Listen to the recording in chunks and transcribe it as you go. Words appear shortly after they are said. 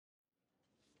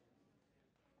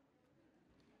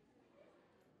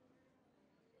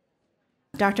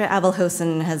Dr.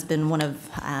 Aboulhosn has been one of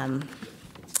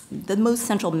the most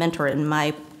central mentor in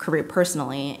my career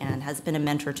personally, and has been a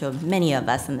mentor to many of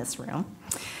us in this room.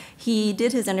 He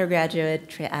did his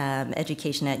undergraduate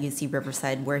education at UC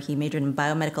Riverside, where he majored in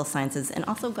biomedical sciences and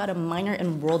also got a minor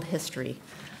in world history,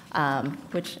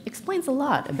 which explains a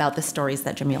lot about the stories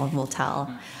that Jamil will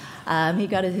tell. He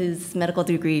got his medical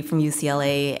degree from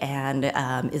UCLA and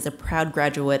is a proud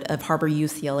graduate of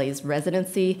Harbor-UCLA's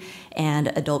residency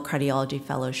and adult cardiology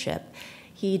fellowship.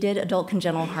 He did adult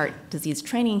congenital heart disease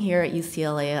training here at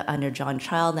UCLA under John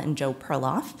Child and Joe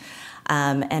Perloff,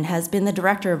 and has been the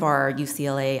director of our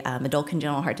UCLA Adult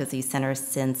Congenital Heart Disease Center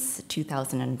since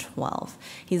 2012.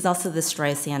 He's also the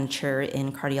Streisand Chair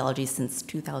in Cardiology since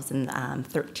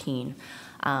 2013.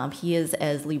 He is,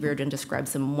 as Lee Reardon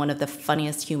describes him, one of the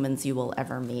funniest humans you will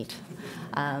ever meet.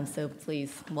 So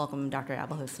please welcome Dr.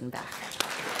 Aboulhosn back.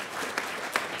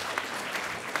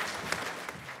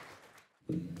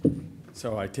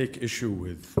 So I take issue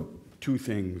with two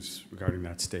things regarding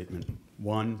that statement.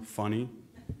 One, funny,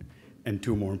 and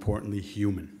two, more importantly,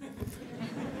 human.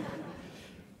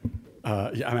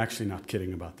 Yeah, I'm actually not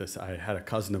kidding about this. I had a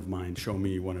cousin of mine show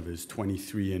me one of his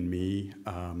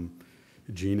 23andMe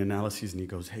gene analyses, and he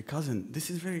goes, "Hey, cousin, this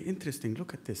is very interesting.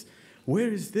 Look at this. Where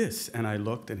is this?" And I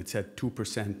looked, and it said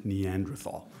 2%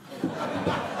 Neanderthal.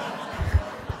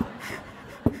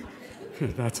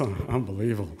 That's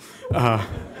unbelievable.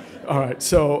 All right,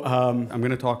 so I'm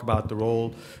going to talk about the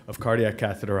role of cardiac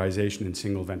catheterization in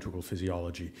single ventricle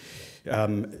physiology.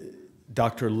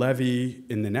 Dr. Levy,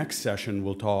 in the next session,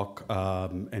 will talk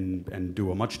and do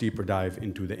a much deeper dive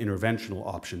into the interventional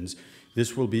options.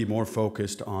 This will be more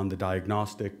focused on the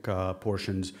diagnostic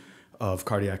portions of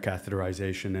cardiac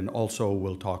catheterization, and also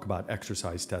we'll talk about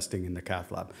exercise testing in the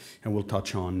cath lab, and we'll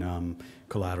touch on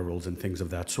collaterals and things of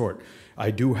that sort. I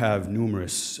do have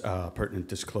numerous pertinent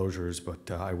disclosures,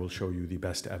 but I will show you the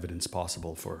best evidence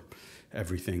possible for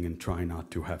everything and try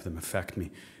not to have them affect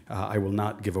me. I will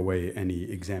not give away any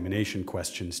examination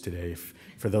questions today.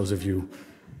 For those of you,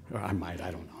 or I might,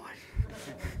 I don't know.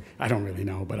 I don't really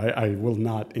know, but I will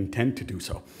not intend to do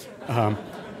so.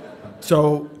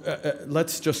 So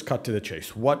let's just cut to the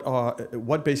chase.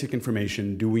 What basic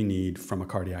information do we need from a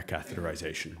cardiac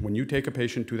catheterization? When you take a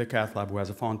patient to the cath lab who has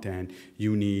a Fontan,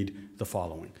 you need the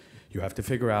following. You have to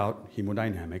figure out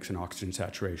hemodynamics and oxygen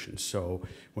saturation. So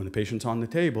when the patient's on the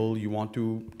table, you want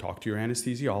to talk to your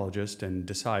anesthesiologist and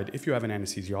decide, if you have an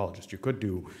anesthesiologist, you could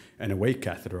do an awake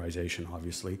catheterization,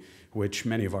 obviously, which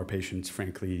many of our patients,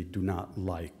 frankly, do not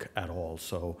like at all.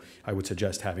 So I would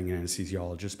suggest having an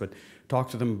anesthesiologist, but talk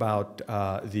to them about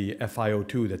the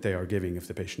FiO2 that they are giving if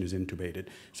the patient is intubated,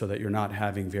 so that you're not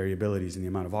having variabilities in the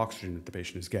amount of oxygen that the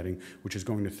patient is getting, which is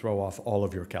going to throw off all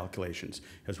of your calculations,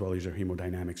 as well as your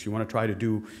hemodynamics. You want to try to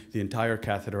do the entire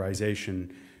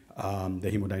catheterization,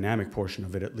 the hemodynamic portion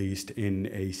of it at least, in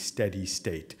a steady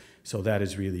state. So that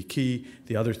is really key.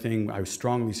 The other thing I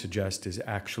strongly suggest is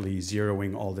actually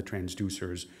zeroing all the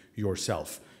transducers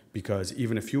yourself, because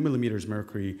even a few millimeters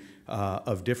mercury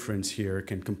of difference here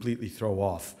can completely throw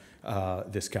off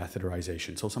this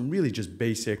catheterization. So some really just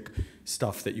basic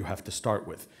stuff that you have to start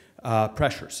with.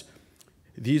 Pressures.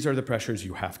 These are the pressures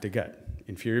you have to get.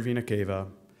 Inferior vena cava,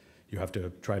 you have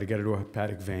to try to get it to a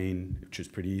hepatic vein, which is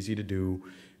pretty easy to do.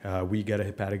 We get a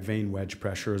hepatic vein wedge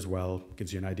pressure as well.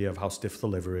 Gives you an idea of how stiff the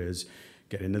liver is.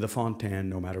 Get into the Fontan,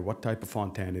 no matter what type of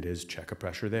Fontan it is, check a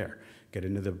pressure there. Get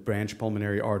into the branch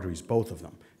pulmonary arteries, both of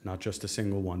them, not just a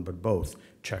single one, but both.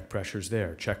 Check pressures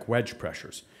there. Check wedge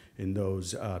pressures in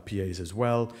those PAs as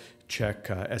well. Check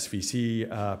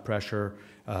SVC pressure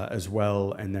as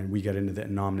well, and then we get into the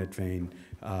innominate vein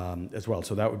as well.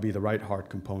 So that would be the right heart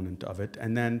component of it.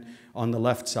 And then on the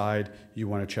left side, you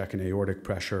want to check an aortic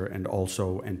pressure and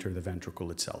also enter the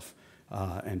ventricle itself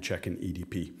and check an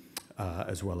EDP.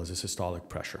 As well as a systolic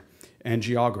pressure.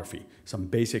 Angiography, some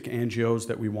basic angios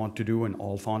that we want to do in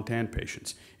all Fontan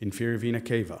patients. Inferior vena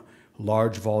cava,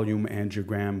 large volume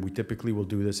angiogram. We typically will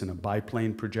do this in a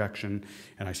biplane projection,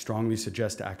 and I strongly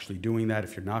suggest actually doing that.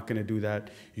 If you're not going to do that,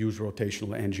 use rotational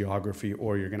angiography,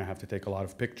 or you're going to have to take a lot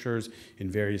of pictures in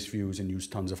various views and use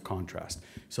tons of contrast.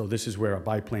 So this is where a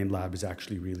biplane lab is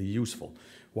actually really useful.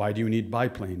 Why do you need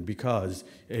biplane? Because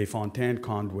a Fontan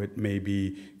conduit may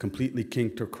be completely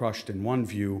kinked or crushed in one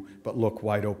view, but look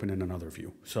wide open in another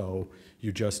view. So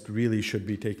you just really should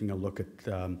be taking a look at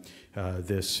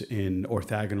this in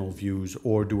orthogonal views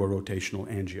or do a rotational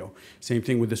angio. Same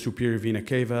thing with the superior vena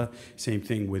cava, same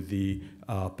thing with the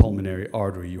pulmonary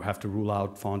artery. You have to rule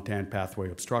out Fontan pathway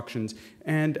obstructions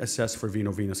and assess for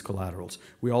veno-venous collaterals.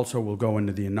 We also will go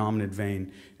into the innominate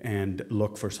vein and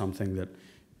look for something that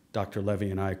Dr. Levy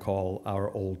and I call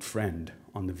our old friend,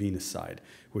 on the venous side,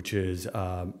 which is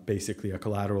basically a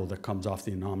collateral that comes off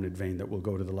the innominate vein that will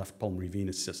go to the left pulmonary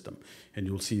venous system. And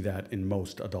you'll see that in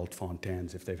most adult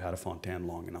Fontans if they've had a Fontan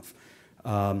long enough.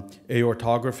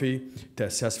 Aortography to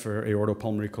assess for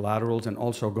aortopulmonary collaterals, and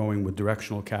also going with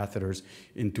directional catheters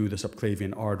into the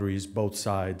subclavian arteries, both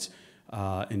sides,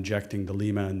 injecting the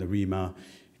lima and the rima,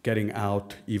 getting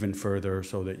out even further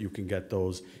so that you can get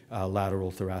those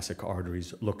lateral thoracic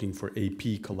arteries, looking for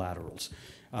AP collaterals.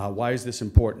 Why is this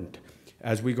important?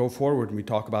 As we go forward and we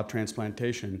talk about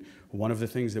transplantation, one of the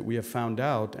things that we have found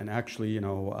out, and actually,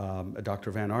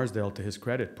 Dr. Van Arsdale, to his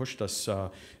credit, pushed us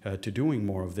to doing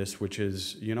more of this, which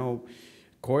is,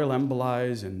 coil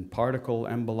embolize and particle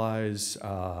embolize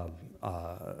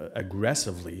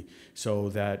aggressively so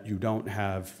that you don't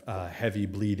have heavy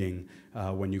bleeding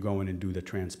when you go in and do the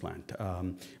transplant.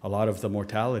 A lot of the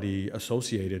mortality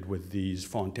associated with these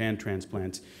Fontan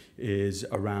transplants is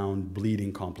around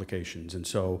bleeding complications. And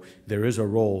so there is a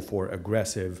role for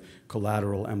aggressive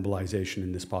collateral embolization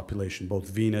in this population, both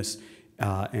venous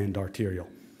and arterial.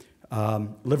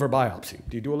 Liver biopsy.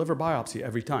 Do you do a liver biopsy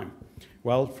every time?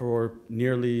 Well, for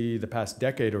nearly the past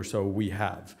decade or so, we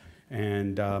have.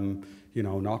 And,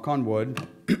 knock on wood,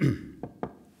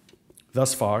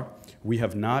 thus far, we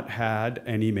have not had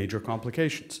any major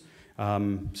complications.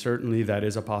 Certainly that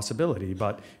is a possibility,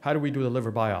 but how do we do the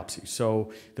liver biopsy?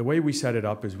 So the way we set it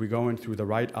up is we go in through the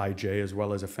right IJ as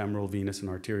well as a femoral, venous, and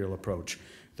arterial approach.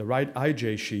 The right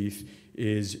IJ sheath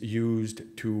is used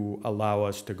to allow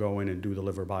us to go in and do the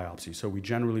liver biopsy. So we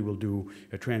generally will do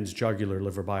a transjugular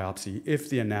liver biopsy if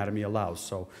the anatomy allows.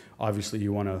 So obviously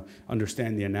you want to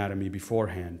understand the anatomy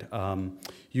beforehand.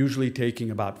 Usually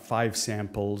taking about 5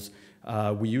 samples.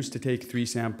 We used to take 3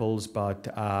 samples, but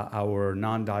our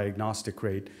non-diagnostic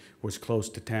rate was close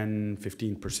to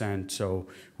 10–15%, so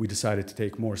we decided to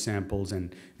take more samples,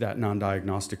 and that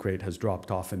non-diagnostic rate has dropped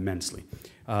off immensely.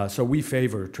 So we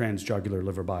favor transjugular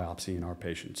liver biopsy in our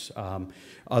patients.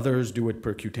 Others do it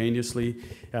percutaneously.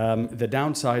 The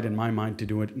downside, in my mind, to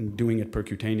doing it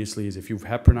percutaneously is if you've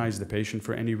heparinized the patient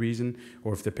for any reason,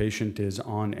 or if the patient is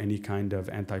on any kind of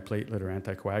antiplatelet or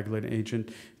anticoagulant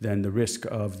agent, then the risk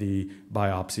of the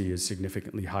biopsy is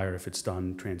significantly higher if it's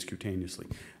done transcutaneously.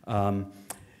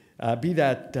 Be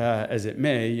that as it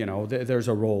may, there's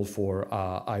a role for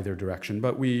either direction,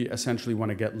 but we essentially want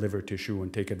to get liver tissue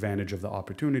and take advantage of the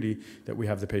opportunity that we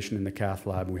have the patient in the cath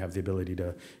lab, and we have the ability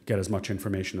to get as much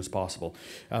information as possible.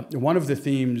 One of the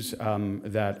themes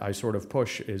that I sort of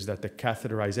push is that the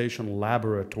catheterization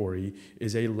laboratory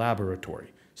is a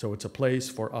laboratory. So it's a place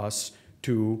for us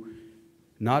to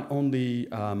not only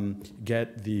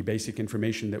get the basic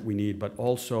information that we need, but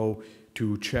also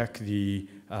to check the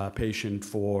patient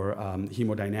for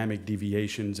hemodynamic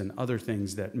deviations and other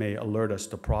things that may alert us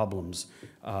to problems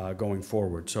going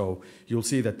forward. So you'll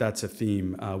see that that's a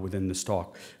theme within this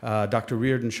talk. Dr.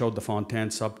 Reardon showed the Fontan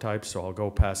subtypes, so I'll go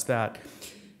past that.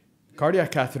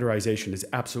 Cardiac catheterization is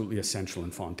absolutely essential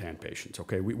in Fontan patients,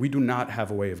 okay? We do not have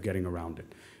a way of getting around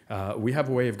it. We have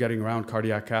a way of getting around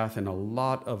cardiac cath and a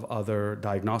lot of other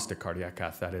diagnostic cardiac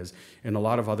cath, that is, in a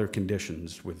lot of other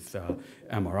conditions with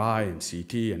MRI and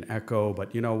CT and echo.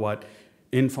 But you know what?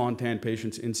 In Fontan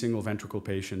patients, in single ventricle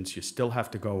patients, you still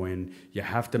have to go in, you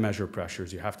have to measure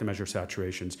pressures, you have to measure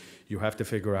saturations, you have to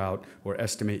figure out or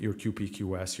estimate your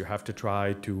QPQS, you have to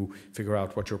try to figure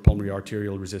out what your pulmonary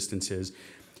arterial resistance is.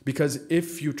 Because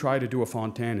if you try to do a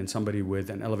Fontan in somebody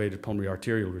with an elevated pulmonary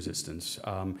arterial resistance,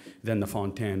 then the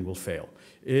Fontan will fail.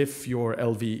 If your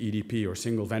LV EDP or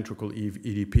single ventricle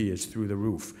EDP is through the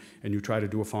roof and you try to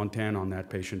do a Fontan on that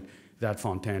patient, that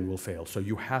Fontan will fail. So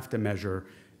you have to measure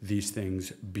these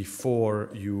things before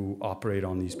you operate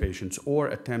on these patients or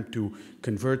attempt to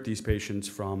convert these patients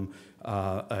from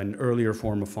an earlier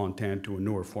form of Fontan to a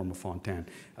newer form of Fontan.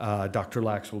 Dr.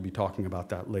 Lax will be talking about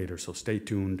that later, so stay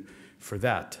tuned for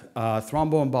that.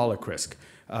 Thromboembolic risk.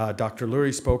 Dr.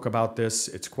 Lurie spoke about this.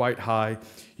 It's quite high.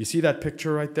 You see that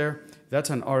picture right there? That's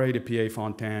an RA to PA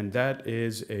Fontan. That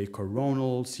is a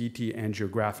coronal CT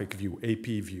angiographic view,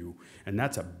 AP view, and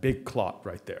that's a big clot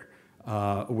right there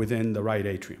within the right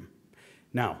atrium.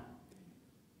 Now,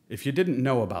 if you didn't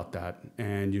know about that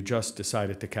and you just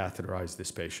decided to catheterize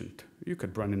this patient, you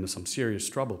could run into some serious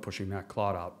trouble pushing that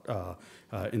clot out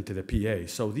into the PA.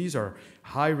 So these are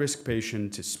high-risk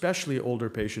patients, especially older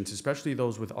patients, especially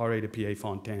those with RA to PA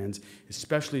Fontans,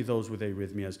 especially those with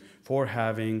arrhythmias, for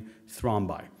having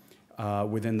thrombi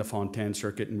within the Fontan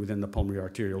circuit and within the pulmonary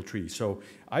arterial tree. So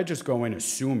I just go in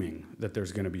assuming that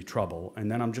there's going to be trouble, and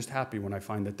then I'm just happy when I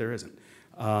find that there isn't.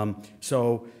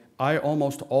 So I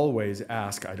almost always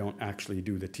ask, I don't actually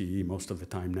do the TE most of the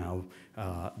time now.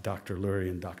 Dr.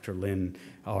 Lurie and Dr. Lin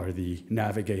are the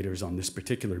navigators on this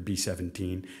particular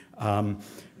B17.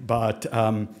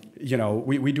 You know,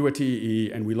 we do a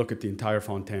TE and we look at the entire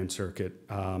Fontan circuit,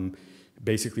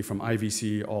 basically from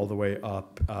IVC all the way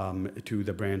up to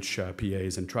the branch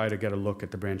PAs, and try to get a look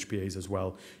at the branch PAs as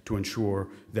well to ensure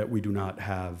that we do not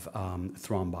have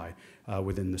thrombi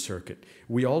within the circuit.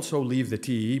 We also leave the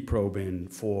TE probe in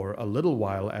for a little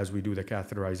while as we do the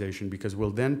catheterization, because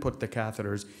we'll then put the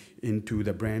catheters into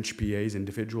the branch PAs,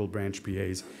 individual branch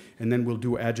PAs, and then we'll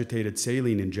do agitated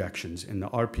saline injections in the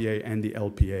RPA and the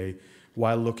LPA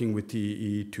while looking with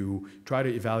TE to try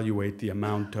to evaluate the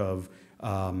amount of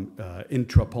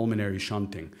intrapulmonary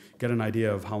shunting, get an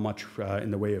idea of how much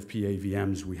in the way of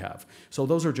PAVMs we have. So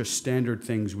those are just standard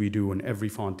things we do in every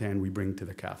Fontan we bring to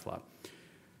the cath lab.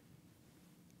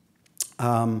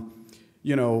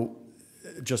 You know,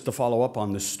 just to follow up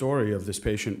on the story of this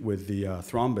patient with the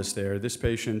thrombus there, this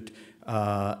patient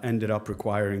ended up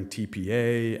requiring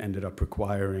TPA, ended up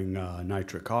requiring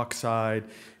nitric oxide,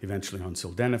 eventually on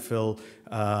sildenafil.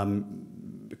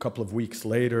 A couple of weeks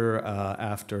later,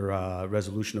 after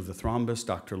resolution of the thrombus,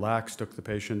 Dr. Lax took the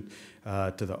patient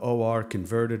to the OR,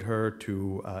 converted her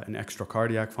to an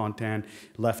extracardiac Fontan,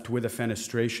 left with a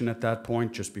fenestration at that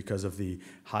point just because of the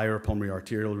higher pulmonary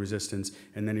arterial resistance,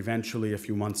 and then eventually a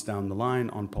few months down the line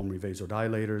on pulmonary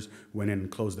vasodilators, went in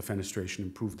and closed the fenestration,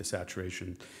 improved the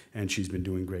saturation, and she's been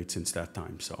doing great since that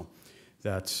time. So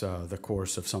that's the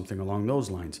course of something along those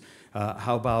lines.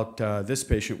 How about this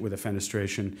patient with a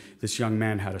fenestration? This young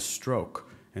man had a stroke,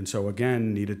 and so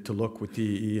again needed to look with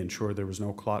TE, ensure there was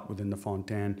no clot within the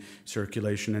Fontan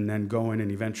circulation, and then go in and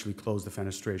eventually close the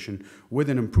fenestration with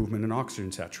an improvement in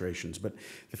oxygen saturations. But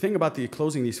the thing about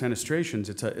closing these fenestrations,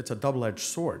 it's a double-edged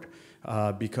sword.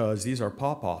 Because these are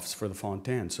pop-offs for the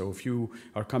Fontan. So if you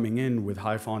are coming in with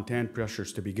high Fontan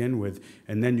pressures to begin with,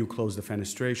 and then you close the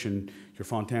fenestration, your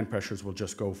Fontan pressures will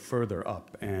just go further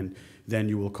up, and then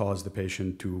you will cause the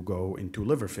patient to go into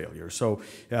liver failure. So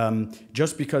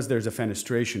just because there's a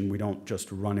fenestration, we don't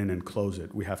just run in and close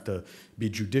it. We have to be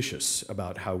judicious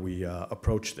about how we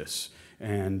approach this.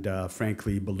 And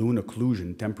frankly, balloon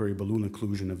occlusion, temporary balloon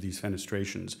occlusion of these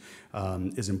fenestrations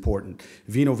is important.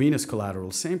 Veno-venous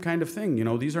collaterals, same kind of thing. You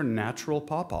know, these are natural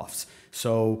pop-offs.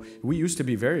 So we used to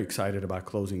be very excited about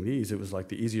closing these. It was like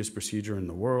the easiest procedure in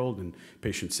the world, and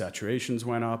patient saturations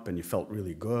went up, and you felt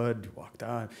really good, you walked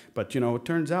out. But, you know, it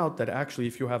turns out that actually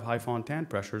if you have high Fontan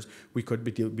pressures, we could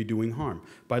be doing harm.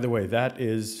 By the way, that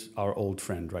is our old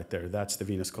friend right there. That's the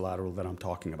venous collateral that I'm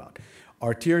talking about.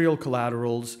 Arterial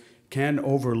collaterals can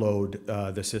overload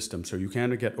the system. So you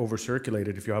can get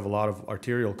overcirculated if you have a lot of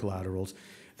arterial collaterals.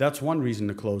 That's one reason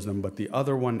to close them, but the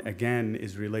other one, again,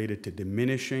 is related to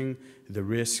diminishing the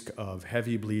risk of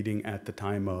heavy bleeding at the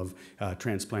time of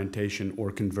transplantation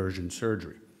or conversion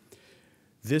surgery.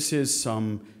 This is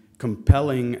some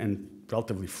compelling and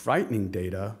relatively frightening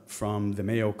data from the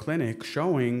Mayo Clinic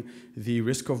showing the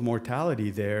risk of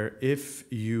mortality there if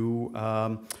you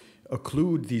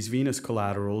occlude these venous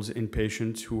collaterals in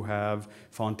patients who have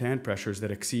Fontan pressures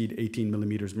that exceed 18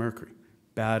 millimeters mercury.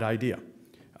 Bad idea.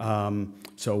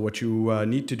 So what you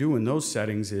need to do in those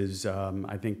settings is,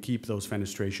 I think, keep those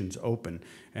fenestrations open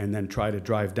and then try to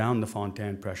drive down the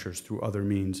Fontan pressures through other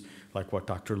means like what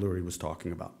Dr. Lurie was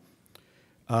talking about.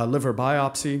 Liver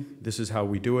biopsy, this is how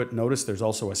we do it. Notice there's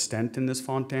also a stent in this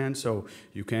Fontan, so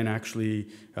you can actually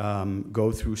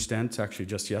go through stents. Actually,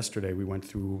 just yesterday we went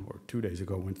through, or 2 days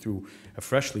ago, went through a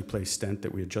freshly placed stent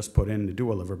that we had just put in to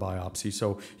do a liver biopsy.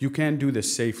 So you can do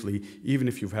this safely, even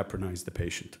if you've heparinized the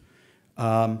patient.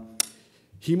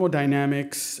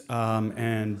 Hemodynamics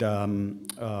and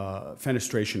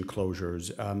fenestration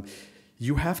closures.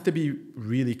 You have to be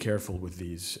really careful with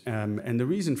these. And the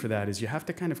reason for that is you have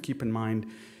to kind of keep in mind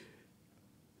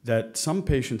that some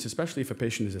patients, especially if a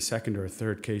patient is a second or a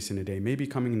third case in a day, may be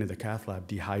coming into the cath lab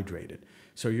dehydrated.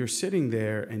 So you're sitting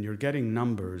there and you're getting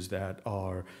numbers that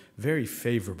are very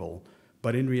favorable.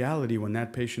 But in reality, when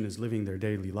that patient is living their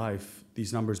daily life,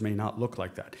 these numbers may not look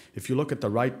like that. If you look at the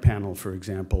right panel, for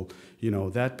example, you know,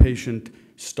 that patient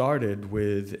started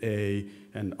with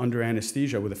an under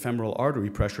anesthesia with a femoral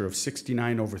artery pressure of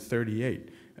 69/38,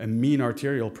 a mean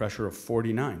arterial pressure of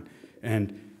 49.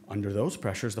 And under those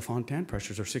pressures, the Fontan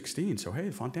pressures are 16. So, hey,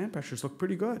 the Fontan pressures look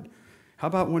pretty good. How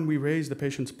about when we raise the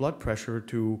patient's blood pressure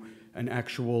to an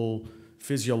actual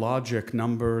physiologic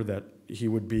number that he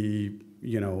would be,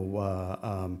 you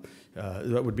know,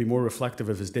 that would be more reflective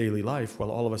of his daily life? Well,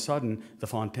 all of a sudden, the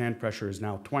Fontan pressure is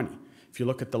now 20. If you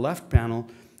look at the left panel,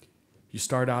 You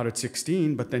start out at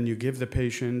 16, but then you give the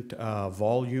patient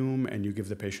volume and you give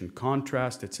the patient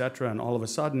contrast, et cetera, and all of a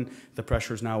sudden the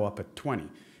pressure is now up at 20.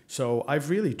 So I've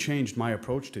really changed my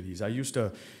approach to these. I used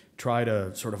to try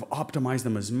to sort of optimize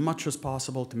them as much as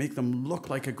possible to make them look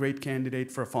like a great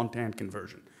candidate for a Fontan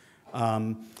conversion.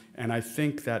 And I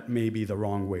think that may be the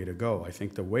wrong way to go. I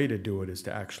think the way to do it is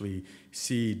to actually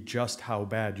see just how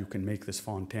bad you can make this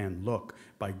Fontan look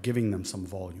by giving them some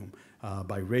volume,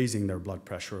 by raising their blood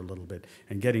pressure a little bit,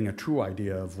 and getting a true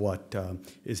idea of what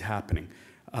is happening.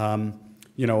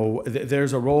 You know,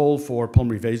 there's a role for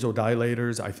pulmonary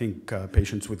vasodilators. I think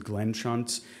patients with Glenn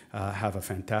shunts have a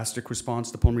fantastic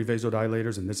response to pulmonary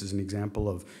vasodilators, and this is an example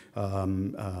of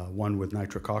one with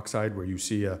nitric oxide where you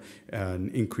see an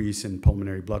increase in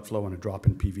pulmonary blood flow and a drop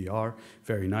in PVR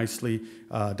very nicely.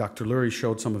 Dr. Lurie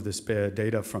showed some of this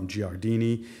data from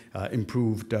Giardini,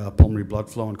 improved pulmonary blood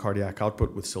flow and cardiac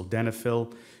output with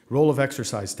sildenafil. Role of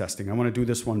exercise testing. I want to do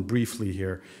this one briefly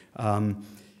here.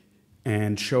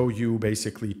 And show you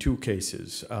basically two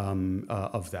cases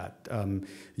of that.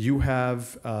 You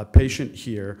have a patient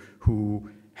here who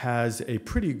has a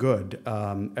pretty good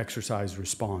exercise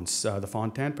response. The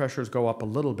Fontan pressures go up a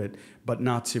little bit, but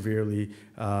not severely.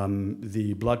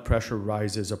 The blood pressure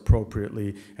rises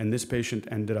appropriately, and this patient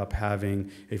ended up having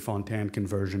a Fontan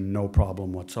conversion, no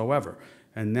problem whatsoever.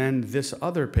 And then this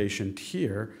other patient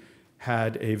here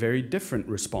had a very different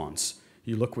response.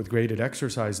 You look with graded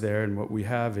exercise there, and what we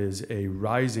have is a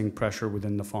rising pressure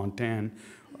within the Fontan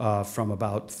from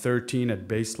about 13 at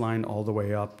baseline all the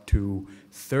way up to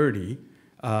 30.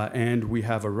 And we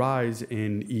have a rise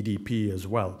in EDP as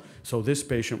well. So this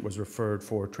patient was referred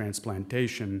for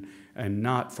transplantation and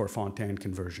not for Fontan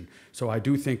conversion. So I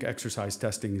do think exercise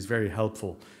testing is very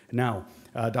helpful. Now,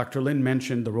 Dr. Lin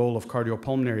mentioned the role of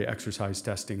cardiopulmonary exercise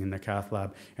testing in the cath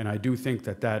lab, and I do think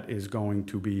that that is going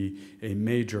to be a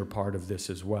major part of this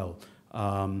as well.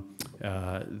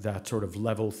 That sort of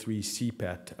level 3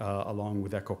 CPET along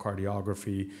with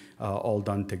echocardiography all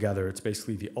done together. It's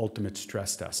basically the ultimate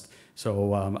stress test.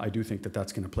 So I do think that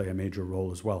that's going to play a major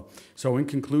role as well. So in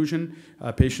conclusion,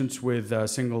 patients with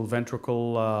single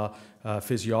ventricle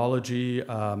physiology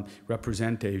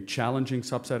represent a challenging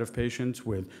subset of patients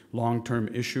with long-term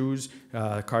issues.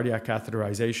 Cardiac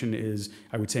catheterization is,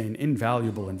 I would say, an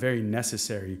invaluable and very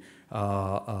necessary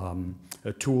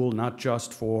a tool not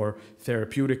just for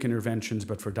therapeutic interventions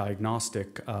but for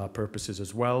diagnostic purposes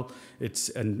as well. It's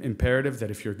an imperative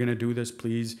that if you're going to do this,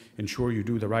 please ensure you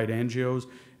do the right angios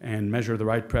and measure the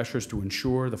right pressures to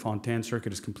ensure the Fontan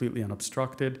circuit is completely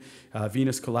unobstructed.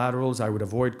 Venous collaterals, I would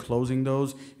avoid closing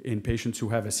those in patients who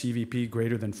have a CVP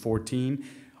greater than 14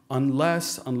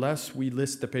 unless we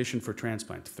list the patient for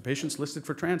transplant. If the patient's listed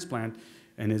for transplant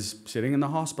and is sitting in the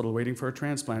hospital waiting for a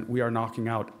transplant, we are knocking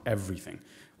out everything.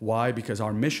 Why? Because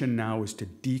our mission now is to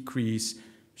decrease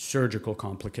surgical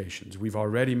complications. We've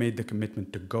already made the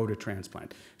commitment to go to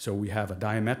transplant. So we have a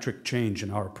diametric change in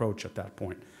our approach at that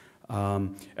point.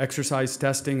 Exercise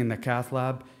testing in the cath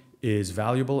lab is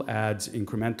valuable, adds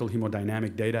incremental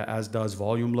hemodynamic data, as does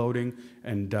volume loading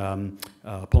and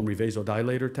pulmonary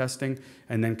vasodilator testing.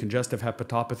 And then congestive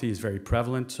hepatopathy is very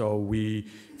prevalent, so we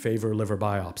favor liver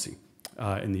biopsy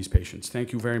in these patients.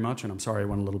 Thank you very much, and I'm sorry I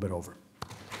went a little bit over.